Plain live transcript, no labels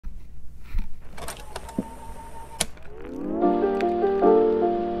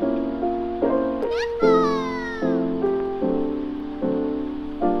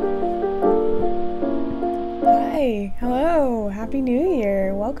Happy New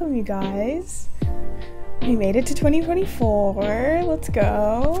Year. Welcome, you guys. We made it to 2024. Let's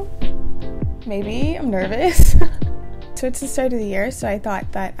go. Maybe I'm nervous. So it's the start of the year, so I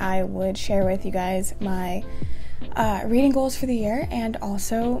thought that I would share with you guys my reading goals for the year and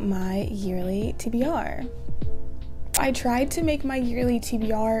also my yearly TBR. I tried to make my yearly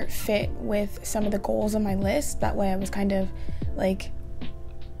TBR fit with some of the goals on my list. That way I was kind of like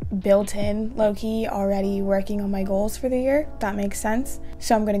built in, low-key, already working on my goals for the year. That makes sense.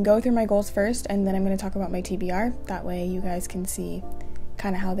 So I'm going to go through my goals first, and then I'm going to talk about my TBR. That way you guys can see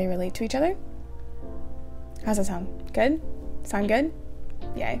kind of how they relate to each other. How's that sound? Good? Sound good?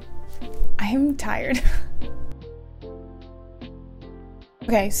 Yay. I am tired.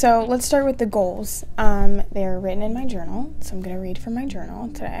 Okay, so let's start with the goals. They're written in my journal, so I'm going to read from my journal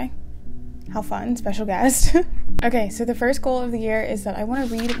today. How fun, special guest. Okay, so the first goal of the year is that I want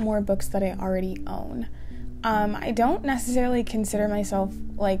to read more books that I already own. I don't necessarily consider myself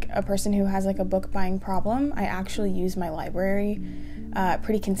like a person who has like a book buying problem. I actually use my library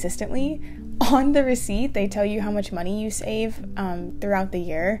pretty consistently. On the receipt, they tell you how much money you save throughout the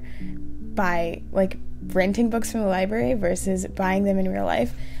year by like renting books from the library versus buying them in real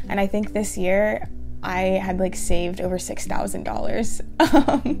life. And I think this year I had like saved over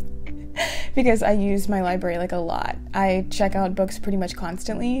 $6,000 because I use my library like a lot. I check out books pretty much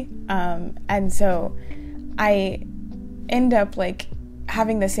constantly, and so I end up like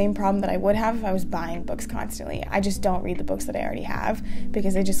having the same problem that I would have if I was buying books constantly. I just don't read the books that I already have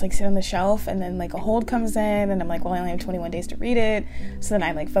because they just like sit on the shelf, and then like a hold comes in and I'm like, well, I only have 21 days to read it. So then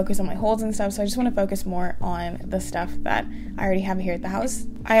I like focus on my holds and stuff. So I just want to focus more on the stuff that I already have here at the house.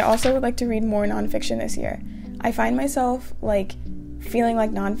 I also would like to read more nonfiction this year. I find myself like feeling like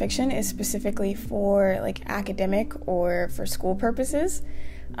nonfiction is specifically for like academic or for school purposes,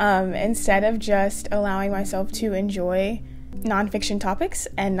 instead of just allowing myself to enjoy nonfiction topics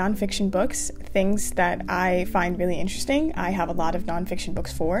and nonfiction books, things that I find really interesting. I have a lot of nonfiction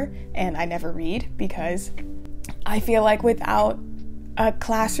books and I never read because I feel like without a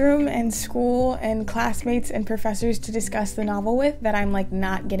classroom and school and classmates and professors to discuss the novel with, that I'm like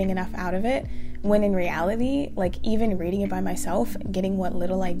not getting enough out of it, when in reality, like even reading it by myself, getting what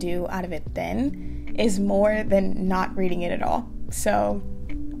little I do out of it then is more than not reading it at all. So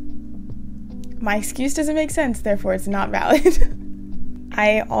my excuse doesn't make sense, therefore it's not valid.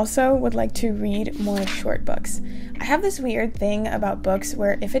 I also would like to read more short books. I have this weird thing about books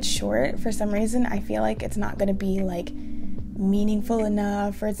where if it's short, for some reason, I feel like it's not going to be like meaningful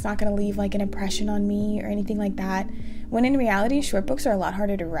enough, or it's not going to leave like an impression on me or anything like that. When in reality, short books are a lot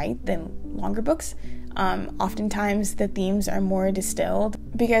harder to write than longer books. Oftentimes the themes are more distilled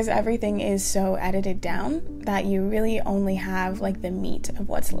because everything is so edited down that you really only have like the meat of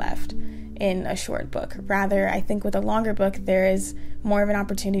what's left in a short book. Rather, I think with a longer book, there is more of an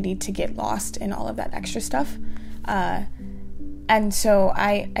opportunity to get lost in all of that extra stuff. And so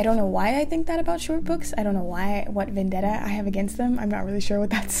I don't know why I think that about short books. I don't know what vendetta I have against them. I'm not really sure what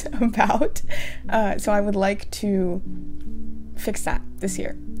that's about. So I would like to fix that this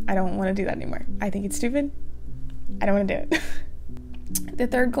year. I don't want to do that anymore. I think it's stupid. I don't want to do it. The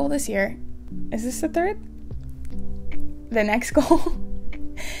third goal this year, is this the third? The next goal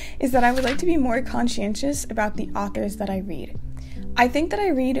is that I would like to be more conscientious about the authors that I read. I think that I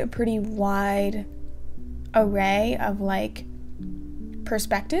read a pretty wide array of like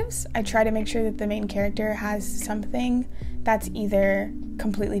perspectives. I try to make sure that the main character has something that's either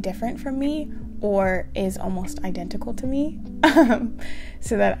completely different from me or is almost identical to me,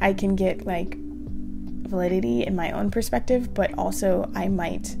 so that I can get like validity in my own perspective, but also I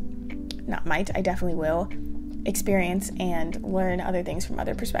definitely will experience and learn other things from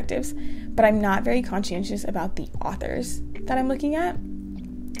other perspectives. But I'm not very conscientious about the authors that I'm looking at.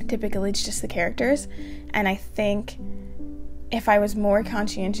 Typically it's just the characters, and I think if I was more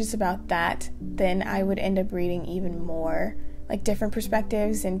conscientious about that, then I would end up reading even more like different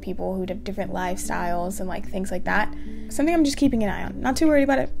perspectives and people who have different lifestyles and like things like that. Something I'm just keeping an eye on. Not too worried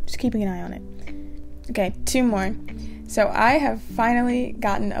about it, just keeping an eye on it. Okay, 2 more. So I have finally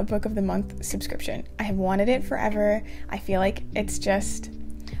gotten a Book of the Month subscription. I have wanted it forever. I feel like it's just,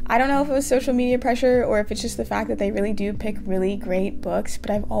 I don't know if it was social media pressure or if it's just the fact that they really do pick really great books, but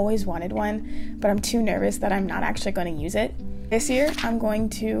I've always wanted one, but I'm too nervous that I'm not actually going to use it. This year, I'm going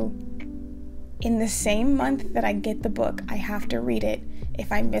to, in the same month that I get the book, I have to read it.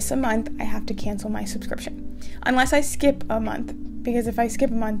 If I miss a month, I have to cancel my subscription. Unless I skip a month, because if I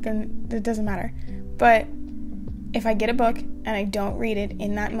skip a month, then it doesn't matter. But If I get a book and I don't read it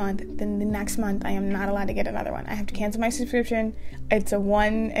in that month, then the next month I am not allowed to get another one. I have to cancel my subscription. It's a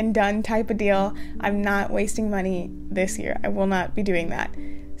one and done type of deal. I'm not wasting money this year. I will not be doing that.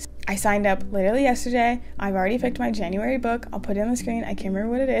 I signed up literally yesterday. I've already picked my January book. I'll put it on the screen. I can't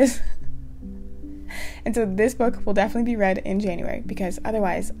remember what it is. And so this book will definitely be read in January, because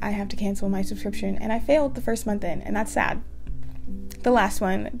otherwise I have to cancel my subscription, and I failed the first month in, and that's sad. The last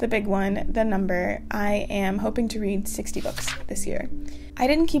one, the big one, the number, I am hoping to read 60 books this year. I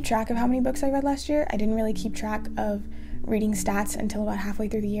didn't keep track of how many books I read last year. I didn't really keep track of reading stats until about halfway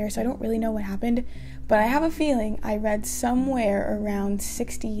through the year, so I don't really know what happened, but I have a feeling I read somewhere around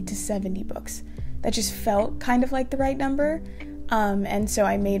 60 to 70 books. That just felt kind of like the right number, and so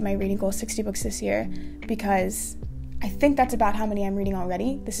I made my reading goal 60 books this year, because I think that's about how many I'm reading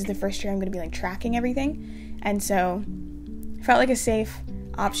already. This is the first year I'm going to be tracking everything, and so it felt like a safe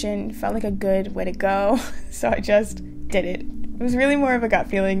option, felt like a good way to go, so I just did it. It was really more of a gut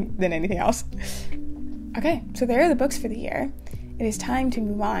feeling than anything else. Okay, so there are the books for the year. It is time to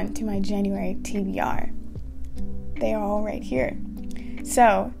move on to my January TBR. They are all right here.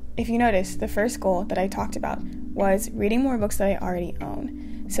 So, if you notice, the first goal that I talked about was reading more books that I already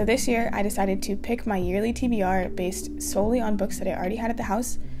own. So this year, I decided to pick my yearly TBR based solely on books that I already had at the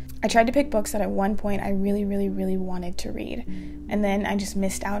house. I tried to pick books that at one point I really, really, really wanted to read, and then I just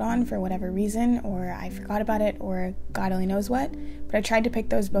missed out on for whatever reason, or I forgot about it, or God only knows what, but I tried to pick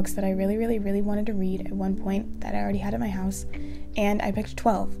those books that I really, really, really wanted to read at one point that I already had at my house, and I picked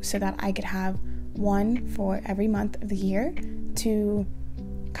 12 so that I could have one for every month of the year to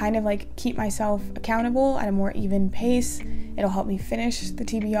kind of keep myself accountable at a more even pace. It'll help me finish the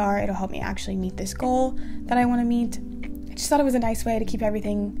TBR, it'll help me actually meet this goal that I want to meet. I just thought it was a nice way to keep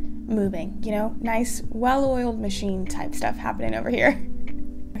everything moving, nice, well-oiled machine type stuff happening over here.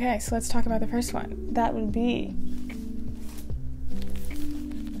 Okay, so let's talk about the first one. That would be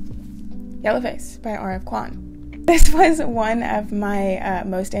Yellowface by R.F. Kuang. This was one of my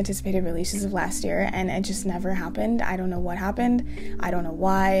most anticipated releases of last year, and it just never happened. I don't know what happened. I don't know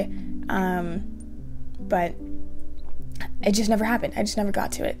why, but it just never happened. I just never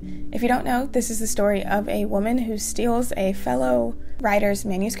got to it. If you don't know, this is the story of a woman who steals a fellow writer's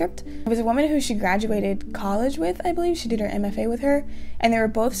manuscript. It was a woman who she graduated college with, I believe. She did her MFA with her, and they were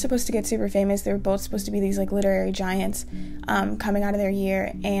both supposed to get super famous. They were both supposed to be these literary giants coming out of their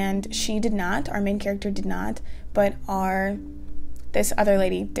year, and she did not. Our main character did not, but this other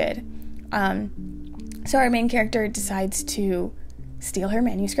lady did. So our main character decides to steal her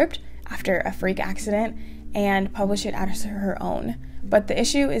manuscript after a freak accident and publish it as her own. But the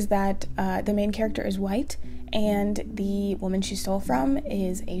issue is that the main character is white, and the woman she stole from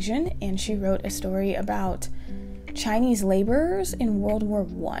is Asian, and she wrote a story about Chinese laborers in World War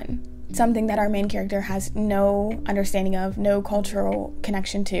I, something that our main character has no understanding of, no cultural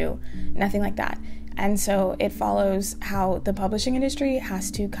connection to, nothing like that. And so it follows how the publishing industry has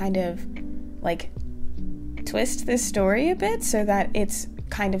to kind of twist this story a bit so that it's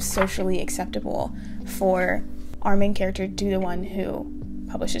kind of socially acceptable for our main character to be the one who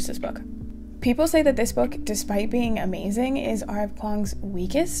publishes this book. People say that this book, despite being amazing, is R.F. Kuang's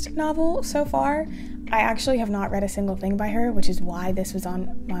weakest novel so far. I actually have not read a single thing by her, which is why this was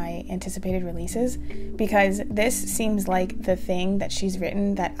on my anticipated releases, because this seems like the thing that she's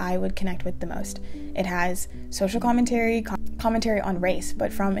written that I would connect with the most. It has social commentary on race,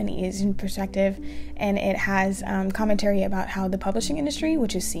 but from an Asian perspective, and it has commentary about how the publishing industry,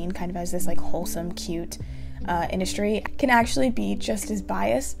 which is seen kind of as this wholesome, cute industry, can actually be just as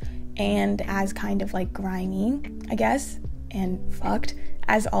biased and as kind of grimy, I guess, and fucked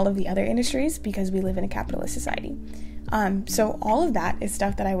as all of the other industries, because we live in a capitalist society. So all of that is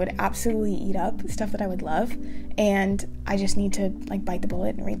stuff that I would absolutely eat up, stuff that I would love, and I just need to bite the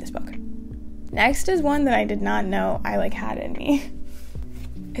bullet and read this book. Next is one that I did not know I had in me.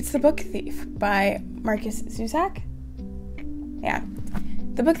 It's The Book Thief by Markus Zusak. Yeah,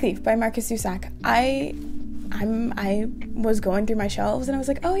 The Book Thief by Markus Zusak. I was going through my shelves and I was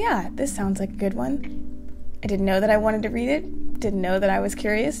like, oh yeah, this sounds like a good one. I didn't know that I wanted to read it, didn't know that I was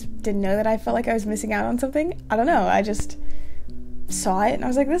curious, didn't know that I felt like I was missing out on something. I don't know, I just saw it and I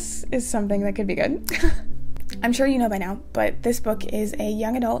was like, this is something that could be good. I'm sure you know by now, but this book is a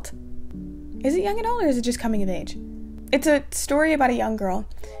young adult. Is it young adult or is it just coming of age? It's a story about a young girl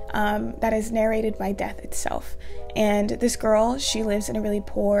that is narrated by death itself. And this girl, she lives in a really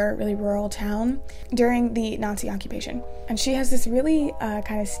poor, really rural town during the Nazi occupation. And she has this really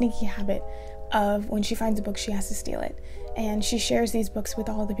kind of sneaky habit of when she finds a book, she has to steal it. And she shares these books with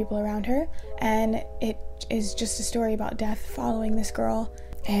all the people around her. And it is just a story about death following this girl.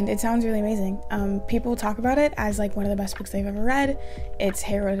 and it sounds really amazing. People talk about it as like one of the best books they've ever read. It's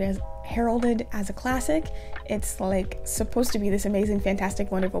heralded as a classic. It's like supposed to be this amazing,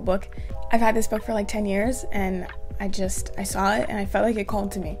 fantastic, wonderful book. I've had this book for like 10 years, and I saw it and I felt like it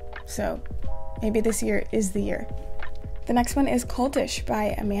called to me. So maybe this year is the year. The next one is Cultish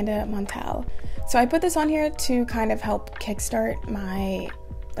by Amanda Montell. So I put this on here to kind of help kickstart my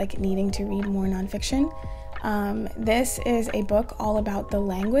like needing to read more nonfiction. This is a book all about the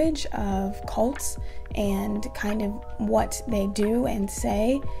language of cults and kind of what they do and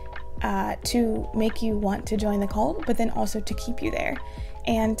say to make you want to join the cult, but then also to keep you there.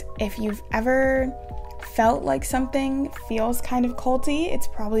 And if you've ever felt like something feels kind of culty, it's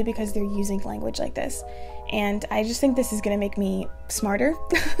probably because they're using language like this. And I just think this is going to make me smarter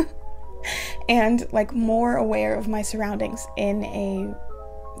and like more aware of my surroundings in a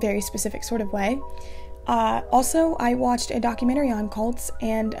very specific sort of way. Also, I watched a documentary on cults,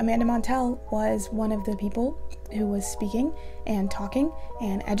 and Amanda Montell was one of the people who was speaking and talking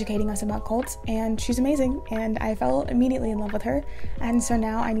and educating us about cults, and she's amazing, and I fell immediately in love with her, and so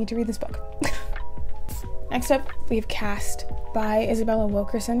now I need to read this book. Next up, we have Caste by Isabella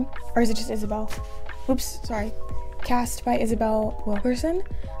Wilkerson, or is it just Isabel? Oops, sorry. Caste by Isabel Wilkerson.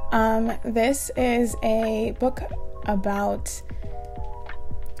 This is a book about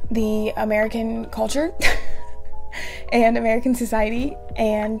the American culture and American society,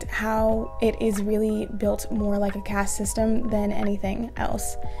 and how it is really built more like a caste system than anything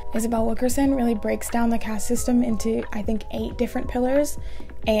else. Isabel Wilkerson really breaks down the caste system into, I think, 8 different pillars,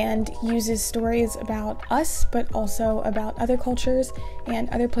 and uses stories about us, but also about other cultures and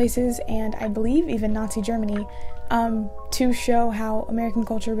other places, and I believe even Nazi Germany, to show how American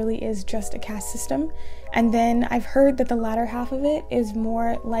culture really is just a caste system. And then I've heard that the latter half of it is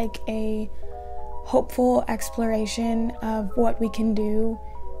more like a hopeful exploration of what we can do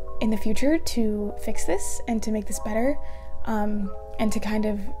in the future to fix this and to make this better, and to kind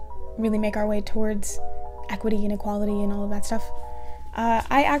of really make our way towards equity and equality and all of that stuff.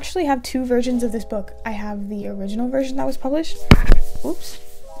 I actually have 2 versions of this book. I have the original version that was published. Oops.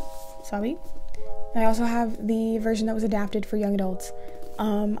 Sorry. I also have the version that was adapted for young adults.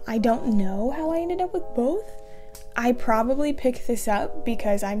 I don't know how I ended up with both. I probably picked this up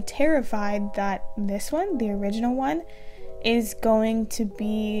because I'm terrified that this one, the original one, is going to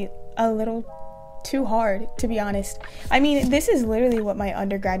be a little too hard, to be honest. I mean, this is literally what my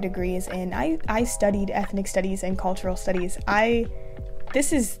undergrad degree is in. I studied ethnic studies and cultural studies.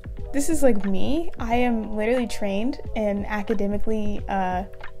 This is like me. I am literally trained and academically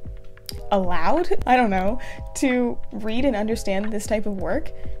allowed, I don't know, to read and understand this type of work.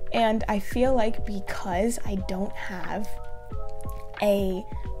 And I feel like because I don't have a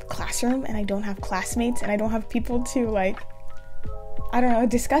classroom and I don't have classmates and I don't have people to like, I don't know,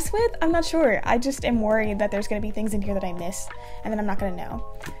 discuss with, I'm not sure. I just am worried that there's going to be things in here that I miss and then I'm not going to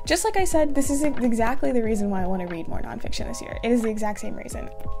know. Just like I said, this is exactly the reason why I want to read more nonfiction this year. It is the exact same reason.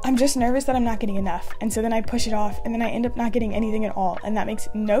 I'm just nervous that I'm not getting enough, and so then I push it off and then I end up not getting anything at all, and that makes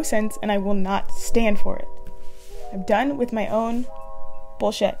no sense, and I will not stand for it. I'm done with my own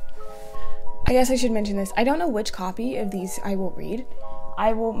bullshit. I guess I should mention this. I don't know which copy of these I will read.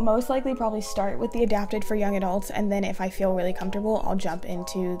 I will most likely probably start with the adapted for young adults, and then if I feel really comfortable, I'll jump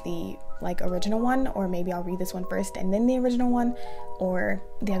into the like original one, or maybe I'll read this one first and then the original one, or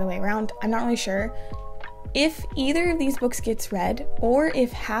the other way around. I'm not really sure. If either of these books gets read, or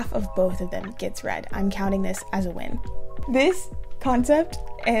if half of both of them gets read, I'm counting this as a win. This concept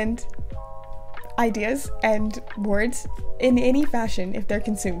and ideas and words in any fashion, if they're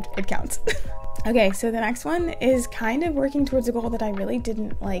consumed, it counts. Okay, so the next one is kind of working towards a goal that I really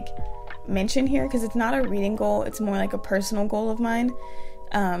didn't like mention here, because it's not a reading goal, it's more like a personal goal of mine.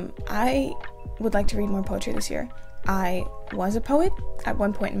 I would like to read more poetry this year. I was a poet at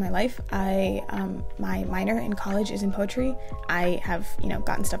one point in my life. My minor in college is in poetry. I have,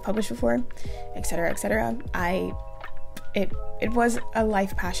 gotten stuff published before, etc., etc. It was a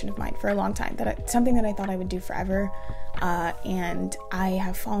life passion of mine for a long time, something that I thought I would do forever, and I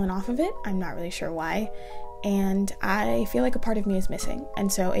have fallen off of it. I'm not really sure why, and I feel like a part of me is missing.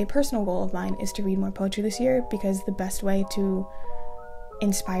 And so a personal goal of mine is to read more poetry this year, because the best way to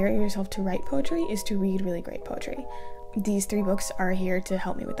inspire yourself to write poetry is to read really great poetry. These 3 books are here to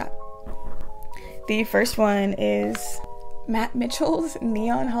help me with that. The first one is Matt Mitchell's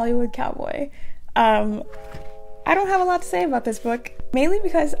Neon Hollywood Cowboy. I don't have a lot to say about this book, mainly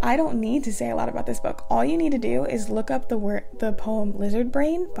because I don't need to say a lot about this book. All you need to do is look up the poem Lizard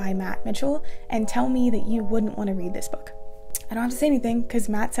Brain by Matt Mitchell and tell me that you wouldn't want to read this book. I don't have to say anything because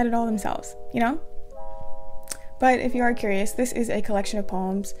Matt said it all themselves, But if you are curious, this is a collection of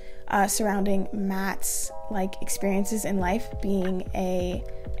poems surrounding Matt's experiences in life being a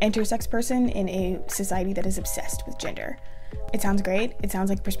intersex person in a society that is obsessed with gender. It sounds great. It sounds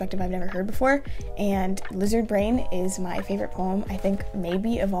like a perspective I've never heard before, and Lizard Brain is my favorite poem, I think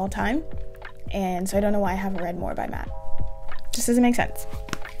maybe of all time, and so I don't know why I haven't read more by Matt. Just doesn't make sense.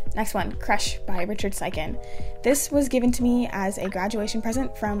 Next one, Crush by Richard Sykin. This was given to me as a graduation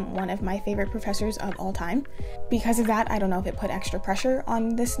present from one of my favorite professors of all time. Because of that, I don't know if it put extra pressure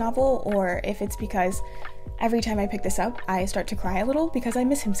on this novel or if it's because every time I pick this up, I start to cry a little because I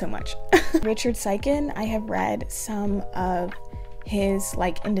miss him so much. Richard Sykin, I have read some of his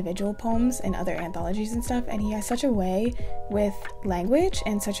individual poems in other anthologies and stuff, and he has such a way with language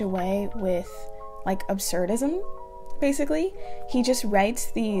and such a way with absurdism. Basically, he just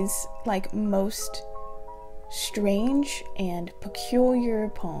writes these most strange and peculiar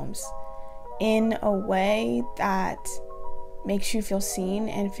poems in a way that makes you feel seen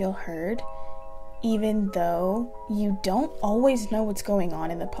and feel heard, even though you don't always know what's going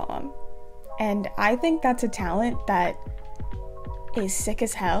on in the poem. And I think that's a talent that is sick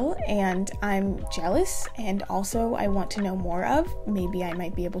as hell, and I'm jealous, and also I want to know more of. Maybe I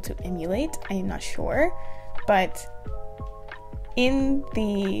might be able to emulate, I am not sure. But in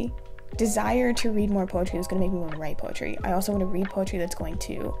the desire to read more poetry that's going to make me want to write poetry, I also want to read poetry that's going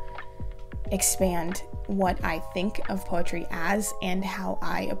to expand what I think of poetry as and how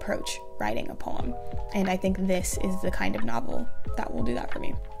I approach writing a poem. And I think this is the kind of novel that will do that for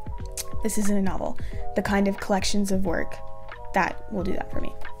me. This isn't a novel, the kind of collections of work that will do that for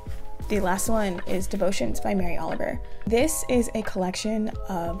me. The last one is Devotions by Mary Oliver. This is a collection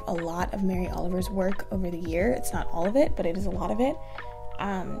of a lot of Mary Oliver's work over the year. It's not all of it, but it is a lot of it.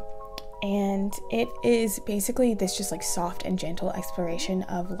 And it is basically this just soft and gentle exploration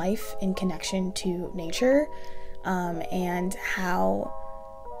of life in connection to nature, and how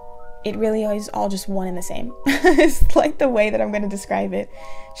it really is all just one and the same. It's the way that I'm going to describe it.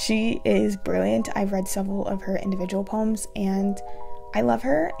 She is brilliant. I've read several of her individual poems, and I love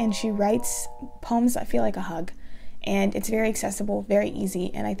her, and she writes poems that feel like a hug, and it's very accessible, very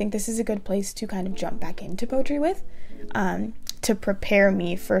easy, and I think this is a good place to kind of jump back into poetry with, to prepare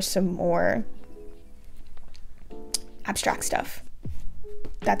me for some more abstract stuff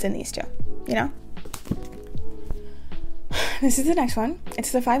that's in these two, you know? This is the next one.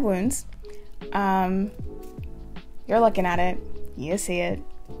 It's The Five Wounds. You're looking at it, you see it.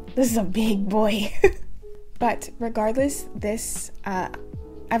 This is a big boy. But regardless, this,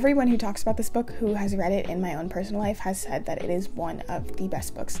 everyone who talks about this book who has read it in my own personal life has said that it is one of the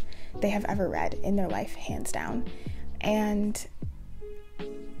best books they have ever read in their life, hands down. And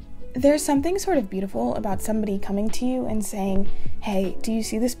there's something sort of beautiful about somebody coming to you and saying, hey, do you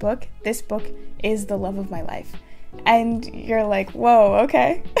see this book? This book is the love of my life. And you're like, whoa,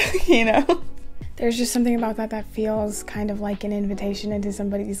 okay, you know? There's just something about that feels kind of like an invitation into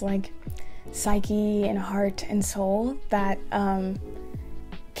somebody's psyche and heart and soul that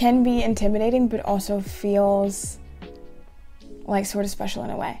can be intimidating, but also feels sort of special in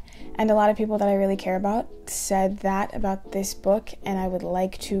a way. And a lot of people that I really care about said that about this book, and I would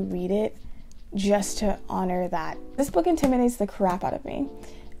like to read it just to honor that. This book intimidates the crap out of me.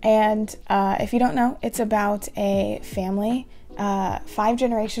 And if you don't know, it's about a family, 5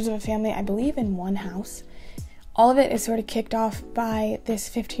 generations of a family, I believe, in one house. All of it is sort of kicked off by this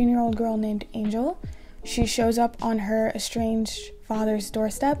 15-year-old girl named Angel. She shows up on her estranged father's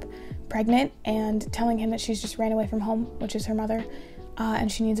doorstep, pregnant, and telling him that she's just ran away from home, which is her mother,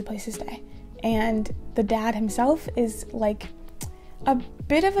 and she needs a place to stay. And the dad himself is a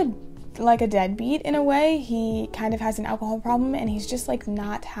bit of a deadbeat in a way. He kind of has an alcohol problem, and he's just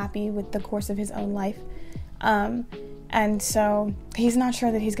not happy with the course of his own life. And so he's not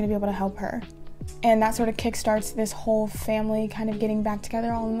sure that he's going to be able to help her. And that sort of kickstarts this whole family kind of getting back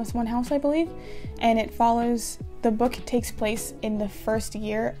together all in this one house, I believe. And it follows, the book takes place in the first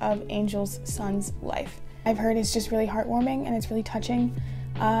year of Angel's son's life. I've heard it's just really heartwarming and it's really touching,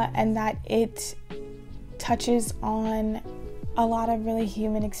 and that it touches on a lot of really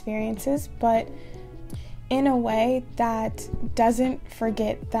human experiences, but in a way that doesn't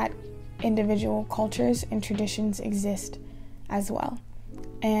forget that individual cultures and traditions exist as well.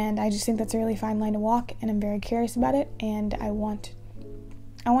 And I just think that's a really fine line to walk, and I'm very curious about it, and I want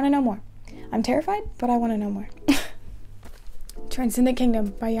to know more. I'm terrified, but I want to know more. Transcendent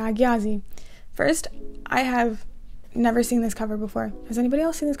Kingdom by Yaa Gyasi. First, I have never seen this cover before. Has anybody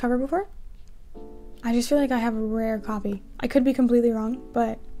else seen this cover before? I just feel like I have a rare copy. I could be completely wrong,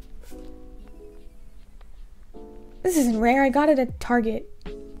 but this isn't rare. I got it at Target.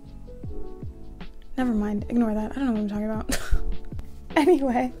 Never mind, ignore that. I don't know what I'm talking about.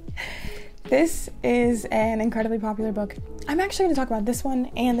 Anyway, this is an incredibly popular book. I'm actually going to talk about this one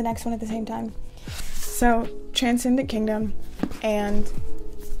and the next one at the same time. So, Transcendent Kingdom and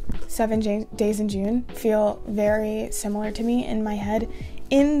 7 Days in June feel very similar to me in my head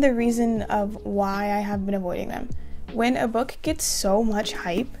in the reason of why I have been avoiding them. When a book gets so much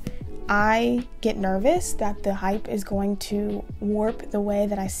hype, I get nervous that the hype is going to warp the way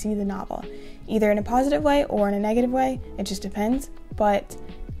that I see the novel, either in a positive way or in a negative way. It just depends. But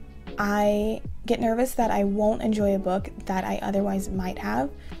I get nervous that I won't enjoy a book that I otherwise might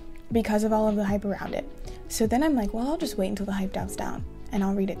have because of all of the hype around it. So then I'm like, well, I'll just wait until the hype dies down and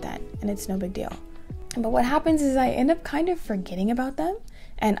I'll read it then, and it's no big deal. But what happens is I end up kind of forgetting about them,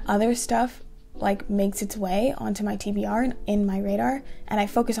 and other stuff like makes its way onto my TBR and in my radar, and I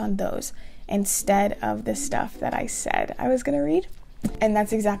focus on those instead of the stuff that I said I was gonna read. And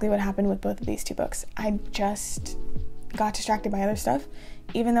that's exactly what happened with both of these two books. I just got distracted by other stuff,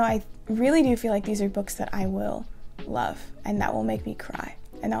 even though I really do feel like these are books that I will love and that will make me cry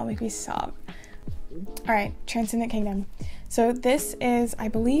and that will make me sob. All right, Transcendent Kingdom. So this is, I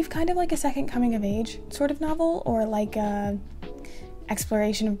believe, kind of like a second coming of age sort of novel, or like a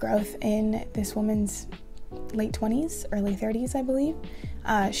exploration of growth in this woman's late 20s, early 30s, I believe.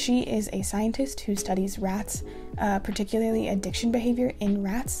 She is a scientist who studies rats, particularly addiction behavior in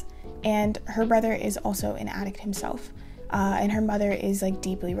rats, and her brother is also an addict himself. And her mother is like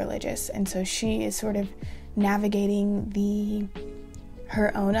deeply religious, and so she is sort of navigating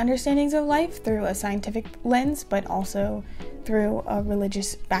her own understandings of life through a scientific lens, but also through a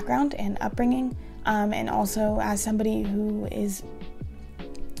religious background and upbringing, and also as somebody who is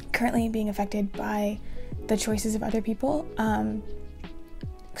currently being affected by the choices of other people,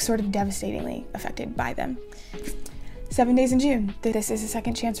 sort of devastatingly affected by them. 7 Days in June. This is a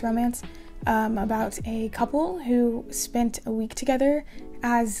second chance romance about a couple who spent a week together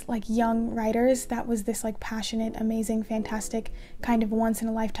as like young writers. That was this like passionate, amazing, fantastic kind of once in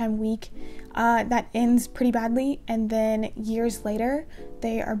a lifetime week that ends pretty badly, and then years later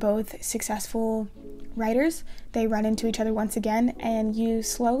they are both successful writers. They run into each other once again, and you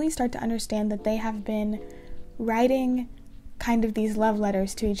slowly start to understand that they have been writing kind of these love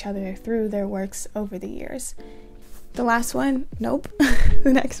letters to each other through their works over the years. The last one, nope.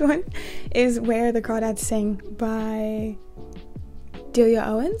 The next one is Where the Crawdads Sing by Delia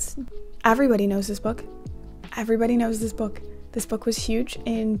Owens. Everybody knows this book. Everybody knows this book. This book was huge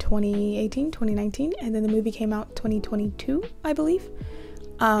in 2018, 2019, and then the movie came out 2022, I believe.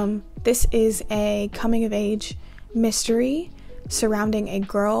 This is a coming-of-age mystery surrounding a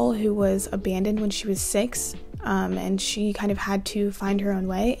girl who was abandoned when she was 6, and she kind of had to find her own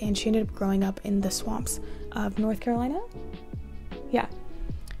way, and she ended up growing up in the swamps of North Carolina? Yeah,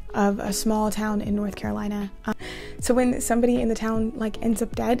 of a small town in North Carolina. So when somebody in the town like ends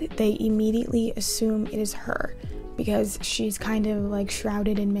up dead, they immediately assume it is her, because she's kind of like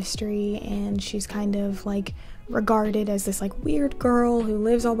shrouded in mystery, and she's kind of like regarded as this like weird girl who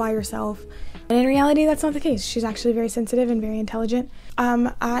lives all by herself. And in reality, that's not the case. She's actually very sensitive and very intelligent.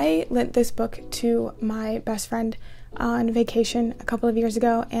 I lent this book to my best friend on vacation a couple of years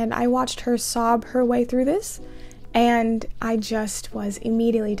ago, and I watched her sob her way through this, and I just was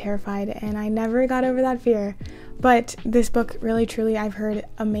immediately terrified, and I never got over that fear. But this book, really truly, I've heard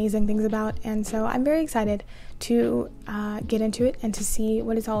amazing things about, and so I'm very excited to get into it and to see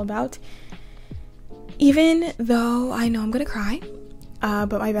what it's all about, even though I know I'm gonna cry,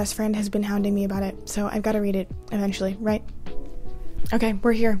 but my best friend has been hounding me about it, so I've got to read it eventually, right? Okay,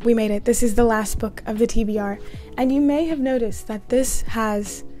 we're here. We made it. This is the last book of the TBR, and you may have noticed that this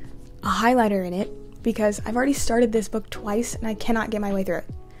has a highlighter in it because I've already started this book twice and I cannot get my way through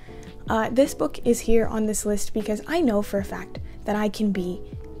it. This book is here on this list because I know for a fact that I can be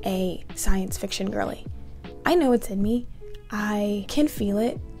a science fiction girly. I know it's in me. I can feel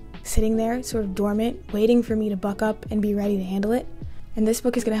it sitting there, sort of dormant, waiting for me to buck up and be ready to handle it, and this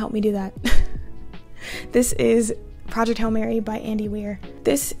book is going to help me do that. This is Project Hail Mary by Andy Weir.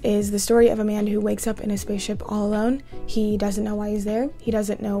 This is the story of a man who wakes up in a spaceship all alone. He doesn't know why he's there. He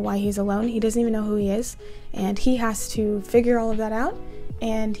doesn't know why he's alone. He doesn't even know who he is. And he has to figure all of that out.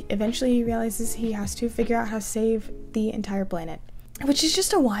 And eventually he realizes he has to figure out how to save the entire planet, which is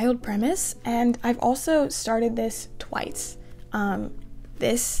just a wild premise. And I've also started this twice.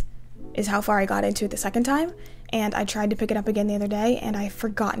 This is how far I got into it the second time. And I tried to pick it up again the other day, and I've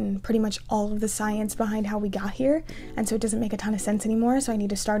forgotten pretty much all of the science behind how we got here, and so it doesn't make a ton of sense anymore, so I need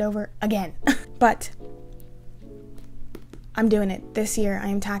to start over again. But I'm doing it. This year, I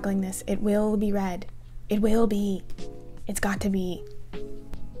am tackling this. It will be read. It will be. It's got to be.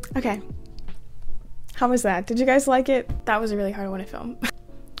 Okay. How was that? Did you guys like it? That was a really hard one to film.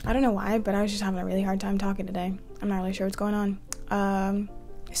 I don't know why, but I was just having a really hard time talking today. I'm not really sure what's going on.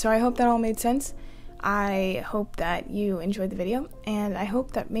 So I hope that all made sense. I hope that you enjoyed the video, and I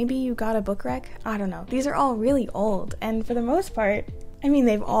hope that maybe you got a book rec. I don't know. These are all really old, and for the most part, I mean,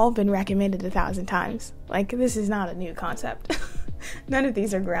 they've all been recommended 1,000 times. Like, this is not a new concept. None of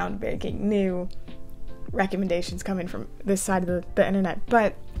these are groundbreaking, new recommendations coming from this side of the internet,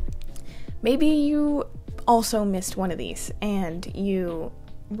 but maybe you also missed one of these, and you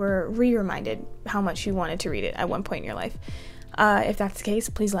were re-reminded how much you wanted to read it at one point in your life. If that's the case,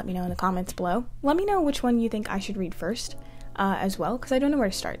 please let me know in the comments below. Let me know which one you think I should read first as well, because I don't know where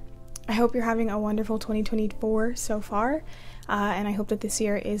to start. I hope you're having a wonderful 2024 so far, and I hope that this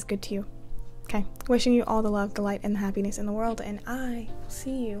year is good to you. Okay, wishing you all the love, the light, and the happiness in the world, and I will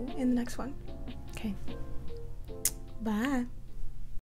see you in the next one. Okay, bye.